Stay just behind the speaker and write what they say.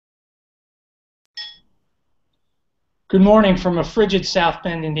Good morning from a frigid South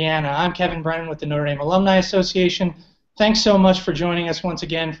Bend, Indiana. I'm Kevin Brennan with the Notre Dame Alumni Association. Thanks so much for joining us once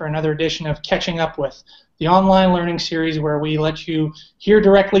again for another edition of Catching Up With, the online learning series where we let you hear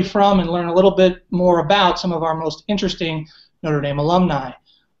directly from and learn a little bit more about some of our most interesting Notre Dame alumni.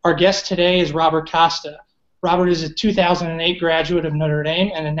 Our guest today is Robert Costa. Robert is a 2008 graduate of Notre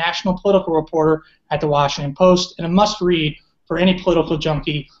Dame and a national political reporter at the Washington Post and a must-read for any political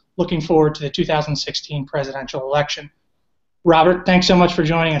junkie looking forward to the 2016 presidential election. Robert, thanks so much for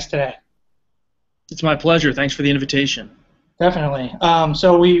joining us today. It's my pleasure. Thanks for the invitation. Definitely.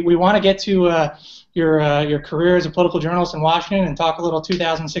 So we want to get to your career as a political journalist in Washington and talk a little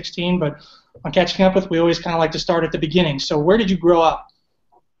 2016, but on Catching Up With, we always kind of like to start at the beginning. So where did you grow up?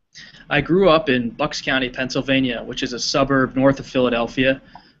 I grew up in Bucks County, Pennsylvania, which is a suburb north of Philadelphia.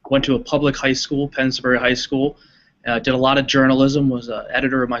 Went to a public high school, Pennsbury High School. Did a lot of journalism, was an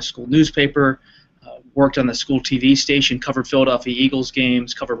editor of my school newspaper, worked on the school TV station, covered Philadelphia Eagles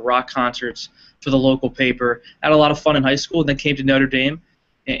games, covered rock concerts for the local paper. Had a lot of fun in high school, and then came to Notre Dame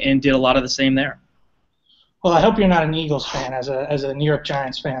and did a lot of the same there. Well, I hope you're not an Eagles fan as a New York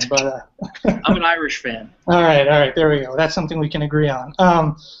Giants fan, but I'm an Irish fan. All right, there we go. That's something we can agree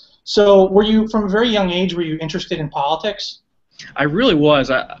on. So were you, from a very young age, were you interested in politics? I really was.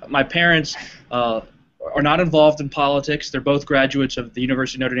 My parents are not involved in politics. They're both graduates of the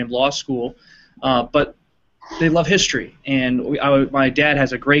University of Notre Dame Law School. But they love history, and my dad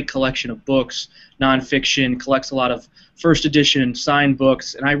has a great collection of books, nonfiction, collects a lot of first edition signed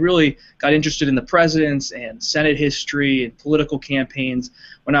books, and I really got interested in the presidents and Senate history and political campaigns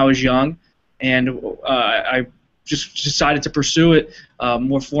when I was young, and I just decided to pursue it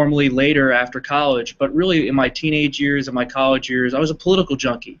more formally later after college. But really, in my teenage years and my college years, I was a political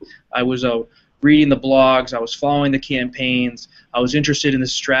junkie. I was reading the blogs, I was following the campaigns, I was interested in the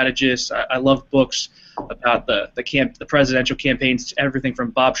strategists. I loved books about the presidential campaigns, everything from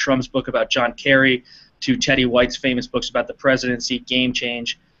Bob Shrum's book about John Kerry to Teddy White's famous books about the presidency, Game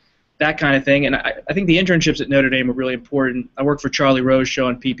Change, that kind of thing. And I think the internships at Notre Dame were really important. I worked for Charlie Rose's show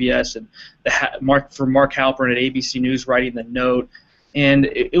on PBS and for Mark Halperin at ABC News writing the note. And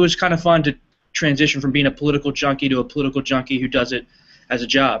it was kind of fun to transition from being a political junkie to a political junkie who does it as a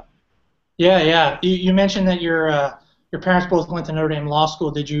job. Yeah. You mentioned that your parents both went to Notre Dame Law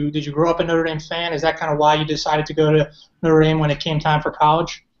School. Did you grow up a Notre Dame fan? Is that kind of why you decided to go to Notre Dame when it came time for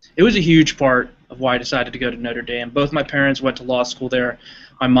college? It was a huge part of why I decided to go to Notre Dame. Both my parents went to law school there.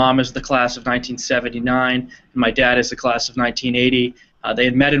 My mom is the class of 1979, and my dad is the class of 1980. They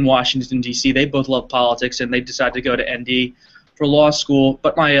had met in Washington, D.C. They both loved politics, and they decided to go to ND for law school.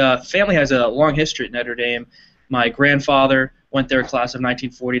 But my family has a long history at Notre Dame. My grandfather went there, class of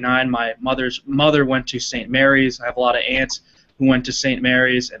 1949. My mother's mother went to St. Mary's. I have a lot of aunts who went to St.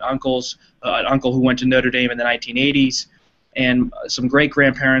 Mary's and uncles, an uncle who went to Notre Dame in the 1980s, and some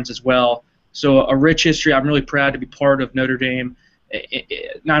great-grandparents as well. So a rich history. I'm really proud to be part of Notre Dame,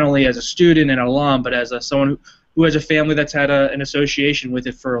 not only as a student and an alum, but as someone who has a family that's had an association with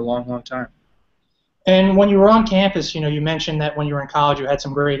it for a long, long time. And when you were on campus, you mentioned that when you were in college you had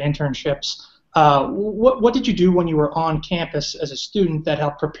some great internships. What did you do when you were on campus as a student that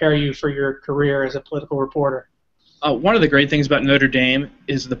helped prepare you for your career as a political reporter? One of the great things about Notre Dame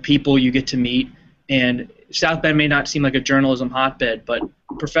is the people you get to meet. And South Bend may not seem like a journalism hotbed, but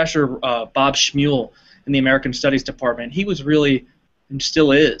Professor Bob Schmuel in the American Studies Department, he was really, and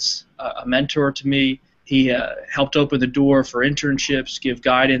still is, a mentor to me. He helped open the door for internships, give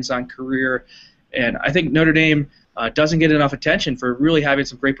guidance on career. And I think Notre Dame doesn't get enough attention for really having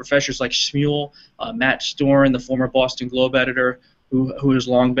some great professors like Schmuel, Matt Storn, the former Boston Globe editor, who's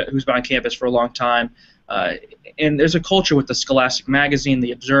been on campus for a long time. And there's a culture with the Scholastic Magazine,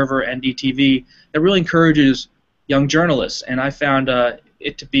 the Observer, NDTV that really encourages young journalists. And I found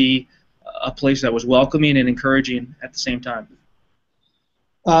it to be a place that was welcoming and encouraging at the same time.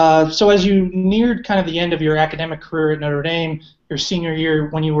 So as you neared kind of the end of your academic career at Notre Dame, your senior year,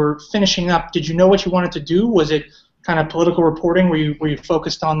 when you were finishing up, did you know what you wanted to do? Was it kind of political reporting? Were you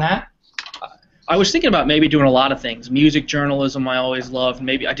focused on that? I was thinking about maybe doing a lot of things. Music journalism I always loved.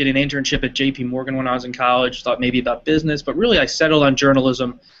 Maybe I did an internship at J.P. Morgan when I was in college, thought maybe about business, but really I settled on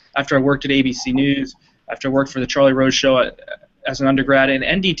journalism after I worked at ABC News, after I worked for the Charlie Rose show as an undergrad, and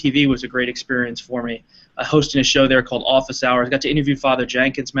NDTV was a great experience for me. Hosting a show there called Office Hours. Got to interview Father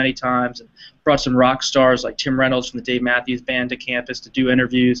Jenkins many times and brought some rock stars like Tim Reynolds from the Dave Matthews Band to campus to do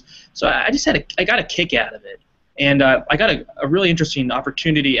interviews. So I got a kick out of it. And I got a really interesting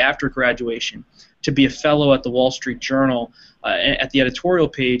opportunity after graduation. to be a fellow at the Wall Street Journal at the editorial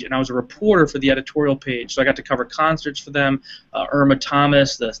page, and I was a reporter for the editorial page. So I got to cover concerts for them, Irma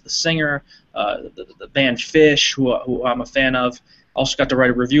Thomas, the singer, the band Fish, who I'm a fan of. Also got to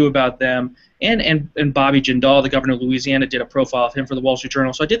write a review about them, and Bobby Jindal, the governor of Louisiana, did a profile of him for the Wall Street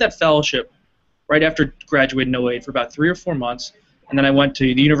Journal. So I did that fellowship right after graduating in '08 for about 3 or 4 months, and then I went to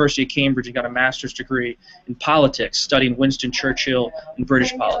the University of Cambridge and got a master's degree in politics, studying Winston Churchill and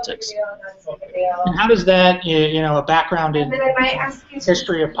British politics. And how does that, a background in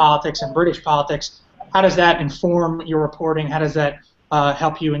history of politics and British politics, how does that inform your reporting? How does that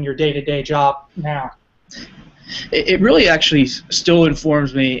help you in your day-to-day job now? It really actually still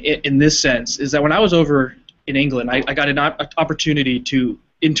informs me in this sense, is that when I was over in England, I got an opportunity to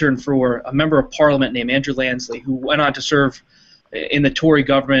intern for a member of Parliament named Andrew Lansley, who went on to serve in the Tory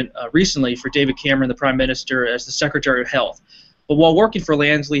government recently for David Cameron, the Prime Minister, as the Secretary of Health. But while working for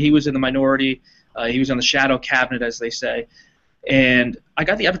Lansley, he was in the minority. He was on the shadow cabinet, as they say. And I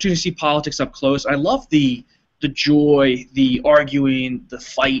got the opportunity to see politics up close. I love the joy, the arguing, the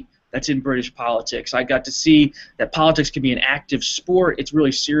fight that's in British politics. I got to see that politics can be an active sport. It's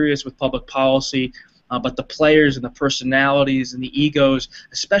really serious with public policy. But the players and the personalities and the egos,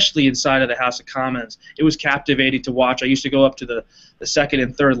 especially inside of the House of Commons, it was captivating to watch. I used to go up to the second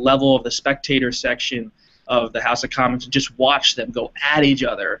and third level of the spectator section of the House of Commons and just watch them go at each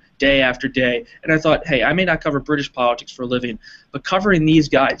other day after day. And I thought, hey, I may not cover British politics for a living, but covering these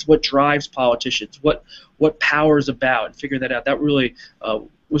guys, what drives politicians, what power is about, and figuring that out, that really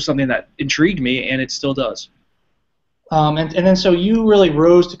was something that intrigued me, and it still does. And then so you really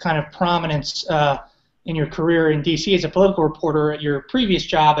rose to kind of prominence in your career in D.C. as a political reporter at your previous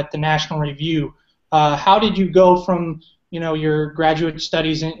job at the National Review. How did you go from your graduate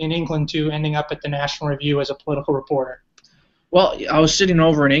studies in England to ending up at the National Review as a political reporter? Well, I was sitting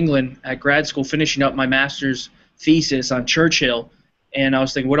over in England at grad school finishing up my master's thesis on Churchill, and I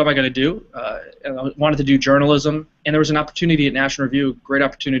was thinking, what am I going to do? And I wanted to do journalism, and there was an opportunity at National Review, great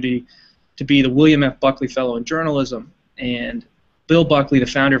opportunity to be the William F. Buckley Fellow in Journalism. And Bill Buckley, the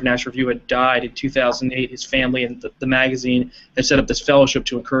founder of National Review, had died in 2008. His family and the magazine had set up this fellowship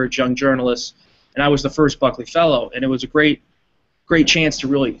to encourage young journalists, and I was the first Buckley Fellow. And it was a great chance to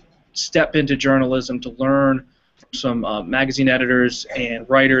really step into journalism, to learn from some magazine editors and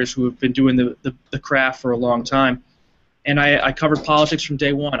writers who have been doing the craft for a long time. And I covered politics from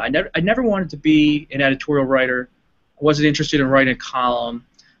day one. I never wanted to be an editorial writer. I wasn't interested in writing a column.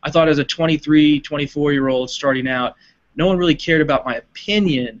 I thought as a 23, 24-year-old starting out, no one really cared about my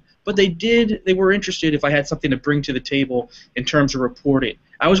opinion, but they were interested if I had something to bring to the table in terms of reporting.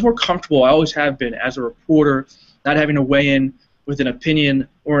 I was more comfortable, I always have been, as a reporter, not having to weigh in with an opinion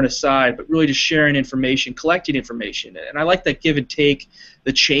or an aside, but really just sharing information, collecting information. And I like that give and take,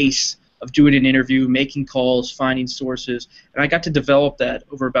 the chase of doing an interview, making calls, finding sources, and I got to develop that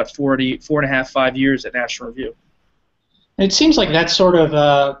over about 4.5 years at National Review. It seems like that's sort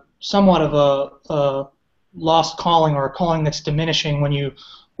of somewhat of a lost calling, or a calling that's diminishing when you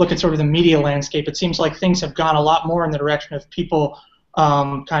look at sort of the media landscape. It seems like things have gone a lot more in the direction of people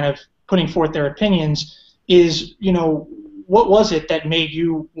kind of putting forth their opinions. What was it that made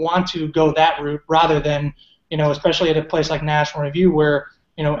you want to go that route rather than, especially at a place like National Review where,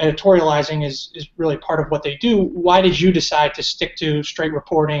 editorializing is really part of what they do? Why did you decide to stick to straight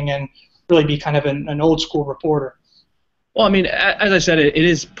reporting and really be kind of an old school reporter? Well, I mean, as I said, it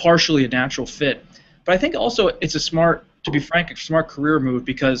is partially a natural fit. But I think also it's to be frank, a smart career move,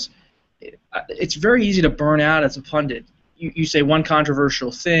 because it's very easy to burn out as a pundit. You say one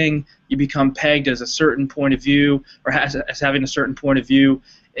controversial thing, you become pegged as a certain point of view, or as having a certain point of view.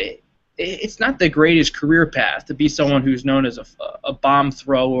 It's not the greatest career path to be someone who's known as a bomb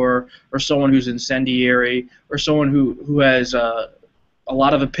thrower, or someone who's incendiary, or someone who has a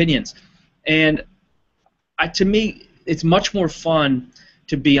lot of opinions. And to me, it's much more fun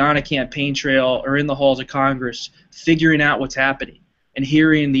to be on a campaign trail or in the halls of Congress, figuring out what's happening and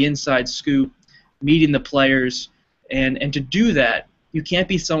hearing the inside scoop, meeting the players, and to do that, you can't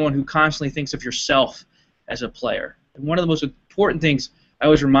be someone who constantly thinks of yourself as a player. And one of the most important things I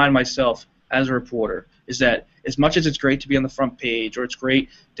always remind myself as a reporter is that as much as it's great to be on the front page, or it's great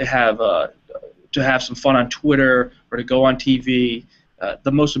to have some fun on Twitter or to go on TV,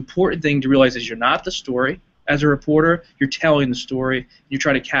 the most important thing to realize is you're not the story. As a reporter, you're telling the story. You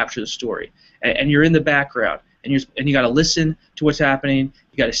try to capture the story, and you're in the background, and you got to listen to what's happening.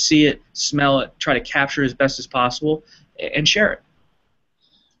 You got to see it, smell it, try to capture it as best as possible, and share it.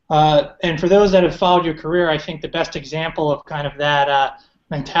 And for those that have followed your career, I think the best example of kind of that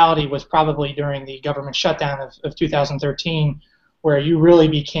mentality was probably during the government shutdown of 2013, where you really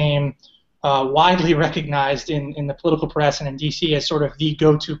became widely recognized in the political press and in D.C. as sort of the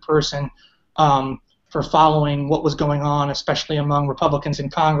go-to person for following what was going on, especially among Republicans in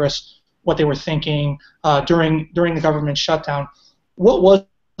Congress, what they were thinking during the government shutdown. What was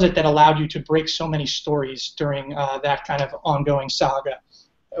it that allowed you to break so many stories during that kind of ongoing saga?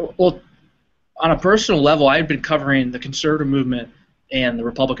 Well, on a personal level, I had been covering the conservative movement and the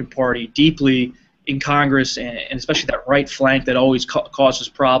Republican Party deeply in Congress, and especially that right flank that always causes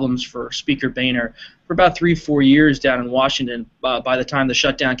problems for Speaker Boehner for about 3-4 years down in Washington by the time the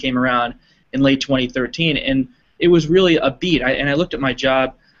shutdown came around in late 2013. And it was really a beat. And I looked at my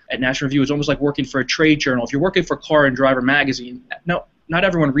job at National Review. It was almost like working for a trade journal. If you're working for Car and Driver magazine, no, not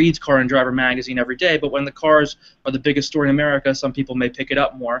everyone reads Car and Driver magazine every day, but when the cars are the biggest story in America, some people may pick it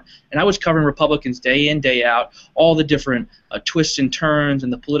up more. And I was covering Republicans day in, day out, all the different twists and turns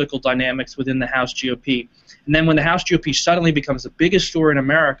and the political dynamics within the House GOP. And then when the House GOP suddenly becomes the biggest story in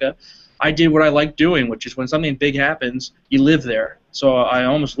America, I did what I like doing, which is when something big happens, you live there. So I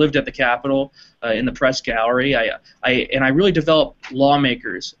almost lived at the Capitol in the press gallery. And I really developed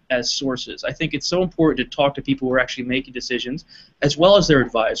lawmakers as sources. I think it's so important to talk to people who are actually making decisions, as well as their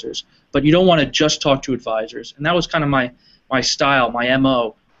advisors. But you don't want to just talk to advisors. And that was kind of my style, my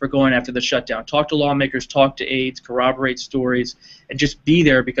MO for going after the shutdown. Talk to lawmakers, talk to aides, corroborate stories, and just be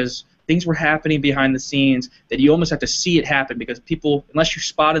there because things were happening behind the scenes that you almost have to see it happen because people, unless you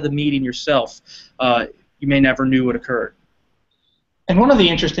spotted the meeting yourself, you may never knew what occurred. And one of the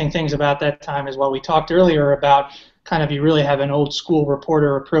interesting things about that time is while we talked earlier about kind of you really have an old school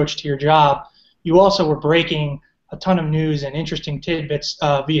reporter approach to your job, you also were breaking a ton of news and interesting tidbits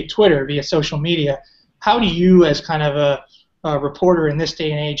via Twitter, via social media. How do you, as kind of a reporter in this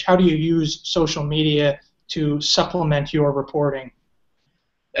day and age, how do you use social media to supplement your reporting?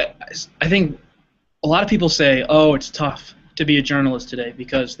 I think a lot of people say, oh, it's tough to be a journalist today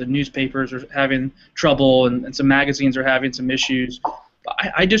because the newspapers are having trouble and some magazines are having some issues.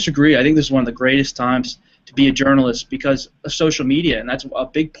 I disagree. I think this is one of the greatest times to be a journalist because of social media, and that's a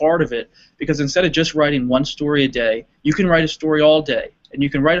big part of it. Because instead of just writing one story a day, you can write a story all day. And you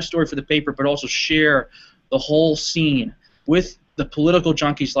can write a story for the paper but also share the whole scene with the political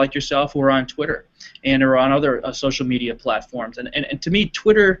junkies like yourself who are on Twitter and are on other social media platforms. And to me,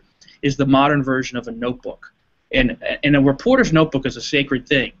 Twitter is the modern version of a notebook. And a reporter's notebook is a sacred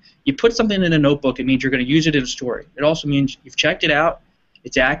thing. You put something in a notebook, it means you're going to use it in a story. It also means you've checked it out,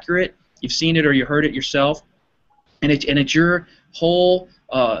 it's accurate, you've seen it or you heard it yourself, and it's your whole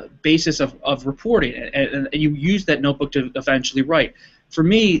basis of reporting. And you use that notebook to eventually write. For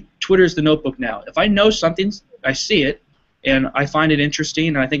me, Twitter is the notebook now. If I know something, I see it, and I find it interesting,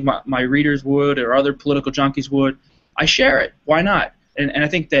 and I think my readers would or other political junkies would, I share it. Why not? And I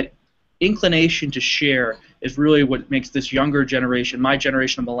think that inclination to share is really what makes this younger generation, my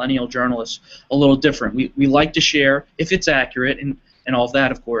generation of millennial journalists, a little different. We like to share if it's accurate and all of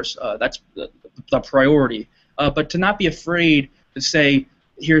that, of course. That's the priority. But to not be afraid to say,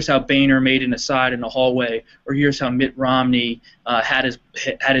 here's how Boehner made an aside in the hallway, or here's how Mitt Romney had his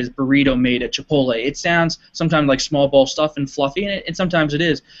burrito made at Chipotle. It sounds sometimes like small ball stuff and fluffy, and sometimes it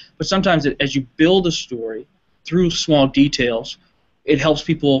is. But sometimes as you build a story through small details, it helps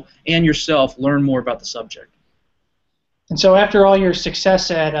people and yourself learn more about the subject. And so after all your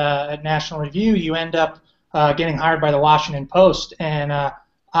success at National Review, you end up getting hired by the Washington Post, and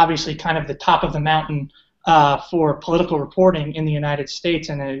obviously kind of the top of the mountain for political reporting in the United States,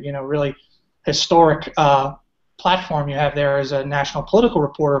 and a really historic platform you have there as a national political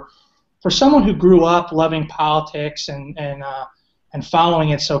reporter. For someone who grew up loving politics and following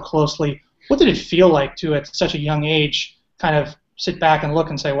it so closely, what did it feel like to, at such a young age, kind of sit back and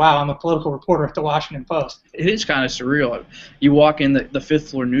look and say, wow, I'm a political reporter at the Washington Post? It is kind of surreal. You walk in the fifth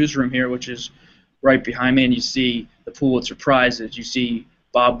floor newsroom here, which is right behind me, and you see the Pulitzer Prizes, you see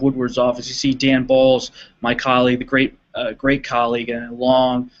Bob Woodward's office, you see Dan Balls, my colleague, the great colleague and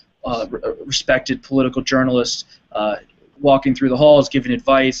long respected political journalist, walking through the halls giving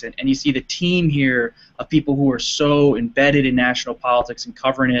advice, and you see the team here of people who are so embedded in national politics and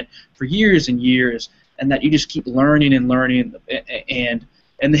covering it for years and years, and that you just keep learning and learning, and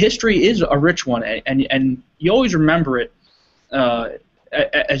the history is a rich one, and you always remember it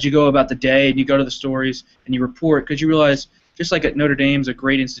as you go about the day and you go to the stories and you report, because you realize just like at Notre Dame's a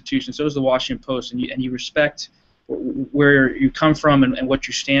great institution, so is the Washington Post, and you respect where you come from and what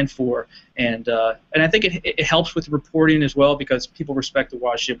you stand for, and I think it helps with reporting as well, because people respect the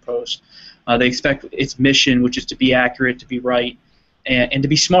Washington Post. They expect its mission, which is to be accurate, to be right, and to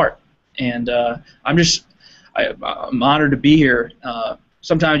be smart. And I'm honored to be here.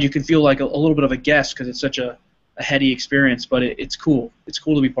 Sometimes you can feel like a little bit of a guest because it's such a heady experience, but it's cool. It's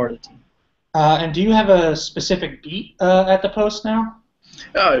cool to be part of the team. And do you have a specific beat at the Post now?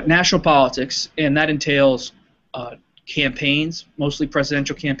 National politics, and that entails campaigns, mostly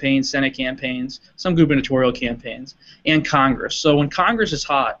presidential campaigns, Senate campaigns, some gubernatorial campaigns, and Congress. So when Congress is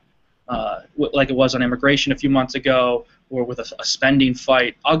hot, like it was on immigration a few months ago, or with a spending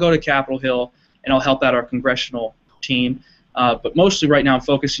fight, I'll go to Capitol Hill and I'll help out our congressional team. But mostly right now I'm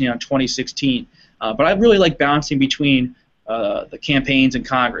focusing on 2016. But I really like bouncing between the campaigns and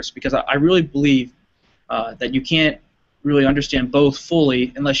Congress because I really believe that you can't really understand both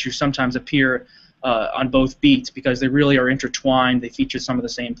fully unless you sometimes appear on both beats because they really are intertwined. They feature some of the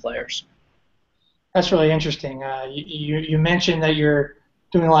same players. That's really interesting. You mentioned that you're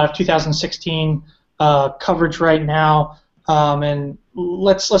doing a lot of 2016 coverage right now, and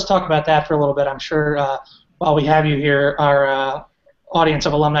let's talk about that for a little bit. I'm sure while we have you here, our audience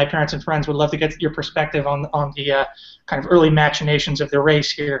of alumni, parents, and friends would love to get your perspective on the kind of early machinations of the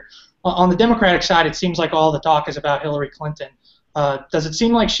race here. On the Democratic side, it seems like all the talk is about Hillary Clinton. Does it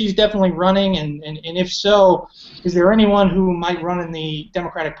seem like she's definitely running? And if so, is there anyone who might run in the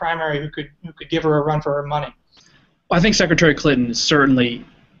Democratic primary who could give her a run for her money? Well, I think Secretary Clinton is certainly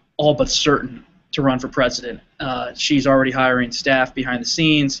all but certain to run for president. She's already hiring staff behind the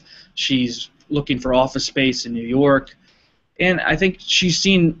scenes. She's looking for office space in New York. And I think she's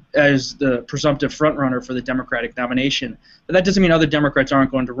seen as the presumptive frontrunner for the Democratic nomination. But that doesn't mean other Democrats aren't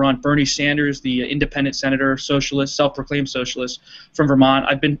going to run. Bernie Sanders, the independent senator, socialist, self-proclaimed socialist from Vermont,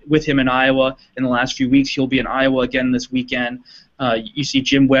 I've been with him in Iowa in the last few weeks. He'll be in Iowa again this weekend. You see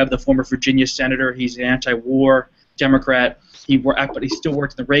Jim Webb, the former Virginia senator. He's an anti-war Democrat. But he still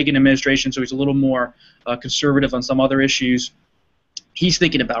worked in the Reagan administration, so he's a little more conservative on some other issues. He's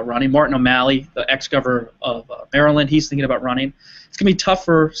thinking about running. Martin O'Malley, the ex-governor of Maryland, he's thinking about running. It's going to be tough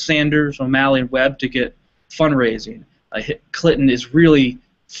for Sanders, O'Malley, and Webb to get fundraising. Clinton is really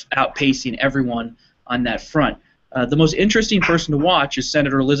outpacing everyone on that front. The most interesting person to watch is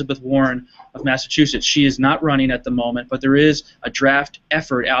Senator Elizabeth Warren of Massachusetts. She is not running at the moment, but there is a draft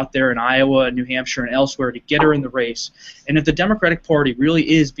effort out there in Iowa, New Hampshire, and elsewhere to get her in the race. And if the Democratic Party really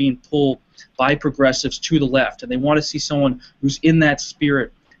is being pulled by progressives to the left, and they want to see someone who's in that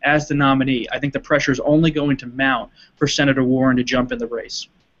spirit as the nominee, I think the pressure is only going to mount for Senator Warren to jump in the race.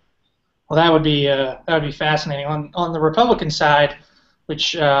 Well, that would be fascinating. On the Republican side,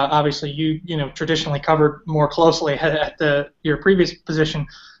 which obviously you traditionally covered more closely at your previous position,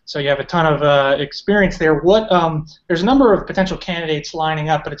 so you have a ton of experience there. There's a number of potential candidates lining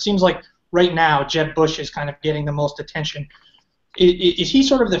up, but it seems like right now Jeb Bush is kind of getting the most attention. Is he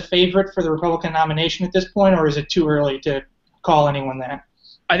sort of the favorite for the Republican nomination at this point, or is it too early to call anyone that?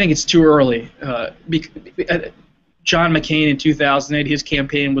 I think it's too early. John McCain in 2008, his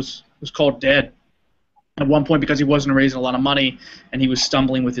campaign was called dead at one point because he wasn't raising a lot of money and he was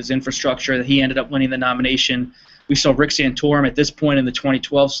stumbling with his infrastructure. He ended up winning the nomination. We saw Rick Santorum at this point in the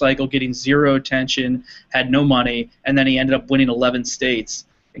 2012 cycle getting zero attention, had no money, and then he ended up winning 11 states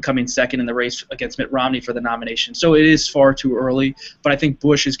and coming second in the race against Mitt Romney for the nomination. So it is far too early, but I think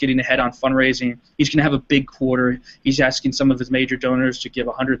Bush is getting ahead on fundraising. He's going to have a big quarter. He's asking some of his major donors to give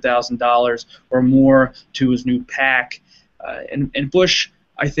 $100,000 or more to his new PAC. And Bush,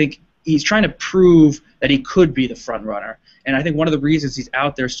 I think, he's trying to prove that he could be the front runner. And I think one of the reasons he's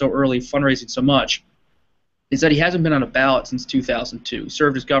out there so early fundraising so much is that he hasn't been on a ballot since 2002. He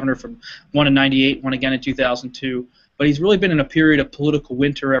served as governor from one in 98, one again in 2002. But he's really been in a period of political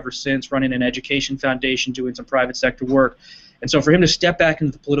winter ever since, running an education foundation, doing some private sector work. And so for him to step back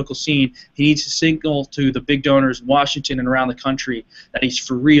into the political scene, he needs to signal to the big donors in Washington and around the country that he's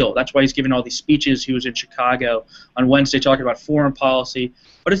for real. That's why he's giving all these speeches. He was in Chicago on Wednesday talking about foreign policy.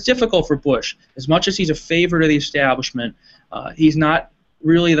 But it's difficult for Bush. As much as he's a favorite of the establishment, he's not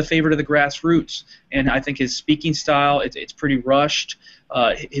really the favorite of the grassroots. And I think his speaking style, it's pretty rushed.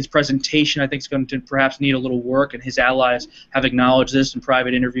 His presentation, I think, is going to perhaps need a little work, and his allies have acknowledged this in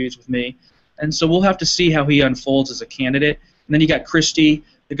private interviews with me. And so we'll have to see how he unfolds as a candidate. And then you got Christie,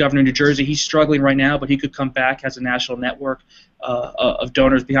 the governor of New Jersey. He's struggling right now, but he could come back, has a national network of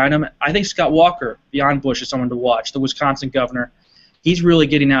donors behind him. I think Scott Walker, beyond Bush, is someone to watch, the Wisconsin governor. He's really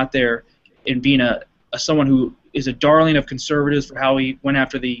getting out there and being someone who is a darling of conservatives for how he went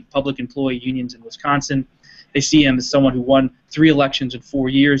after the public employee unions in Wisconsin. They see him as someone who won 3 elections in 4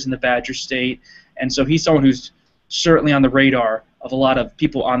 years in the Badger State. And so he's someone who's certainly on the radar of a lot of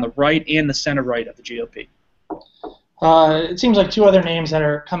people on the right and the center right of the GOP. It seems like 2 other names that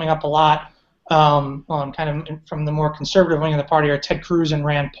are coming up a lot on kind of from the more conservative wing of the party are Ted Cruz and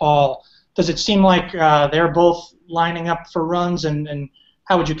Rand Paul. Does it seem like they're both lining up for runs, and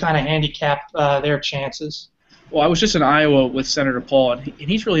how would you kind of handicap their chances? Well, I was just in Iowa with Senator Paul, and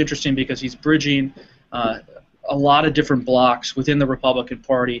he's really interesting because he's bridging a lot of different blocks within the Republican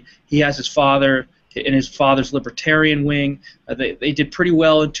Party. He has his father and his father's libertarian wing. They did pretty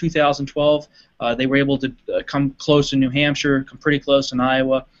well in 2012. They were able to come close in New Hampshire, come pretty close in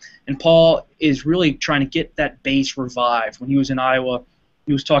Iowa. And Paul is really trying to get that base revived. When he was in Iowa,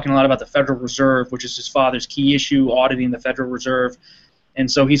 he was talking a lot about the Federal Reserve, which is his father's key issue, auditing the Federal Reserve. And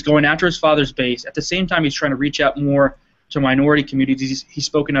so he's going after his father's base. At the same time, he's trying to reach out more to minority communities. He's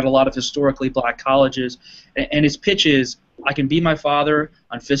spoken at a lot of historically black colleges. And his pitch is, I can be my father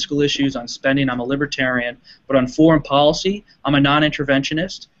on fiscal issues, on spending. I'm a libertarian. But on foreign policy, I'm a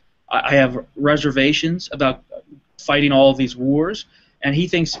non-interventionist. I have reservations about fighting all of these wars. And he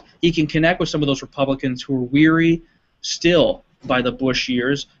thinks he can connect with some of those Republicans who are weary still by the Bush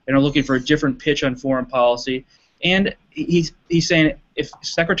years and are looking for a different pitch on foreign policy. And he's saying if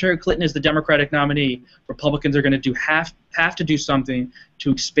Secretary Clinton is the Democratic nominee, Republicans are going to have to do something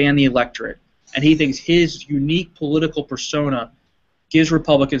to expand the electorate. And he thinks his unique political persona gives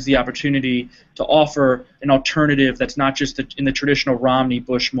Republicans the opportunity to offer an alternative that's not just in the traditional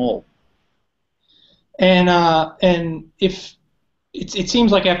Romney-Bush mold. And if it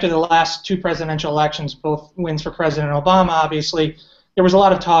seems like after the last two presidential elections, both wins for President Obama, obviously, there was a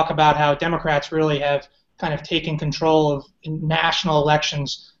lot of talk about how Democrats really have kind of taken control of national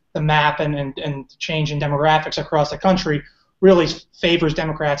elections. The map and change in demographics across the country really favors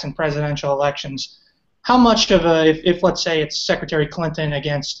Democrats in presidential elections. How much of if let's say it's Secretary Clinton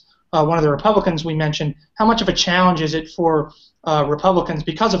against one of the Republicans we mentioned, how much of a challenge is it for Republicans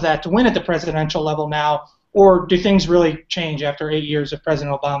because of that to win at the presidential level now? Or do things really change after 8 years of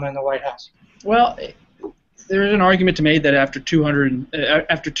President Obama in the White House? Well, there is an argument to be made that after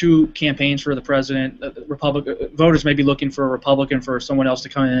two campaigns for the president, voters may be looking for a Republican for someone else to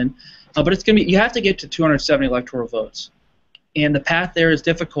come in, but it's going to be you have to get to 270 electoral votes, and the path there is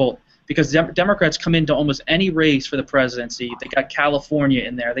difficult because Democrats come into almost any race for the presidency. They got California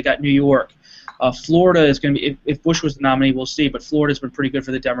in there, they got New York. Florida is going to be if Bush was the nominee, we'll see, but Florida's been pretty good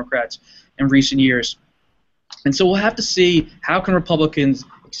for the Democrats in recent years. And so we'll have to see how can Republicans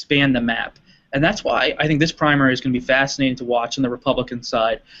expand the map. And that's why I think this primary is going to be fascinating to watch on the Republican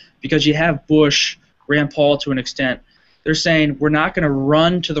side because you have Bush, Rand Paul to an extent. They're saying we're not going to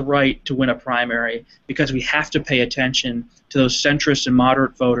run to the right to win a primary because we have to pay attention to those centrist and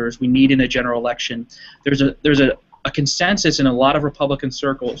moderate voters we need in a general election. There's a consensus in a lot of Republican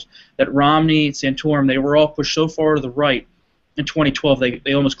circles that Romney, Santorum, they were all pushed so far to the right in 2012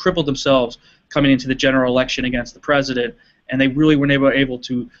 they almost crippled themselves coming into the general election against the president, and they really weren't able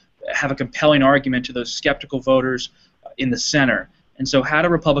to have a compelling argument to those skeptical voters in the center. And so how do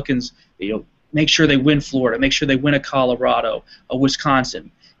Republicans make sure they win Florida, make sure they win a Colorado, a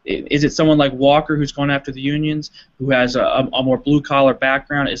Wisconsin? Is it someone like Walker who's going after the unions, who has a more blue-collar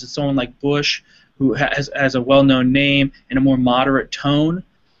background? Is it someone like Bush who has a well-known name and a more moderate tone?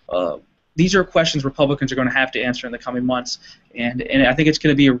 These are questions Republicans are going to have to answer in the coming months, and I think it's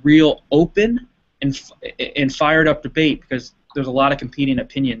going to be a real open and fired-up debate because there's a lot of competing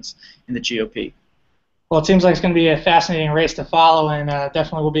opinions in the GOP. Well, it seems like it's going to be a fascinating race to follow, and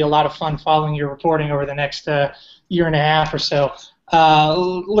definitely will be a lot of fun following your reporting over the next year and a half or so.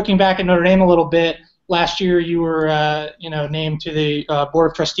 Looking back at Notre Dame a little bit, last year you were named to the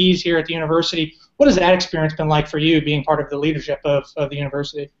Board of Trustees here at the university. What has that experience been like for you, being part of the leadership of the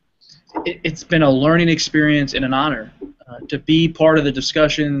university? It's been a learning experience and an honor to be part of the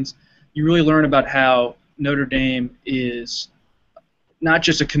discussions. You really learn about how Notre Dame is not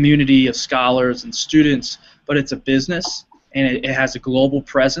just a community of scholars and students, but it's a business, and it has a global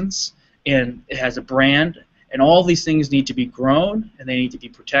presence, and it has a brand, and all these things need to be grown, and they need to be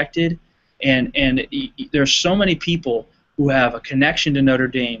protected, and there's so many people who have a connection to Notre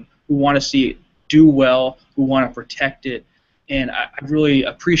Dame who want to see it do well, who want to protect it, and I really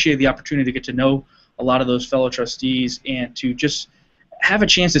appreciate the opportunity to get to know a lot of those fellow trustees and to just have a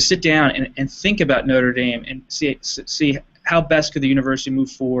chance to sit down and think about Notre Dame and see how best could the university move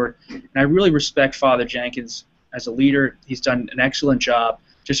forward. And I really respect Father Jenkins as a leader. He's done an excellent job,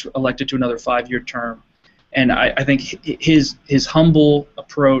 just elected to another 5-year term. And I think his humble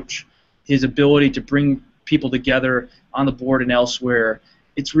approach, his ability to bring people together on the board and elsewhere,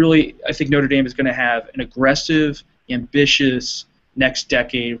 it's really, I think Notre Dame is going to have an aggressive, ambitious next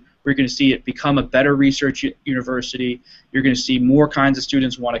decade. We're going to see it become a better research university. You're going to see more kinds of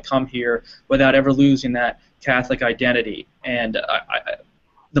students want to come here without ever losing that Catholic identity. And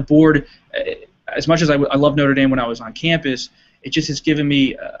the board, as much as I love Notre Dame when I was on campus, it just has given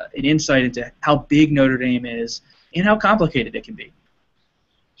me an insight into how big Notre Dame is and how complicated it can be.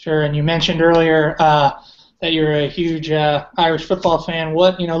 Sure, and you mentioned earlier that you're a huge Irish football fan.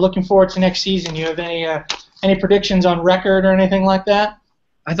 What looking forward to next season? You have any predictions on record or anything like that?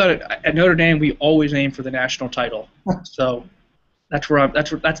 I thought at Notre Dame we always aim for the national title, so that's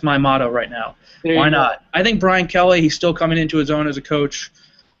my motto right now. Why not? I think Brian Kelly, he's still coming into his own as a coach.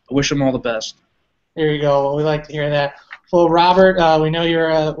 I wish him all the best. There you go. Well, we like to hear that. Well, Robert, we know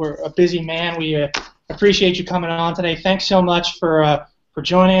we're a busy man. We appreciate you coming on today. Thanks so much for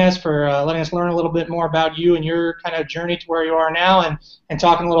joining us, for letting us learn a little bit more about you and your kind of journey to where you are now, and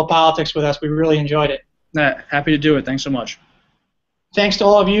talking a little politics with us. We really enjoyed it. Happy to do it. Thanks so much. Thanks to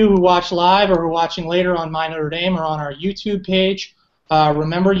all of you who watch live or who are watching later on My Notre Dame or on our YouTube page.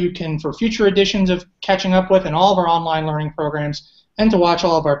 Remember, you can, for future editions of Catching Up With and all of our online learning programs, and to watch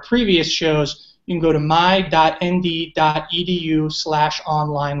all of our previous shows, you can go to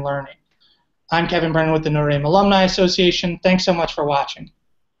my.nd.edu/online learning. I'm Kevin Brennan with the Notre Dame Alumni Association. Thanks so much for watching.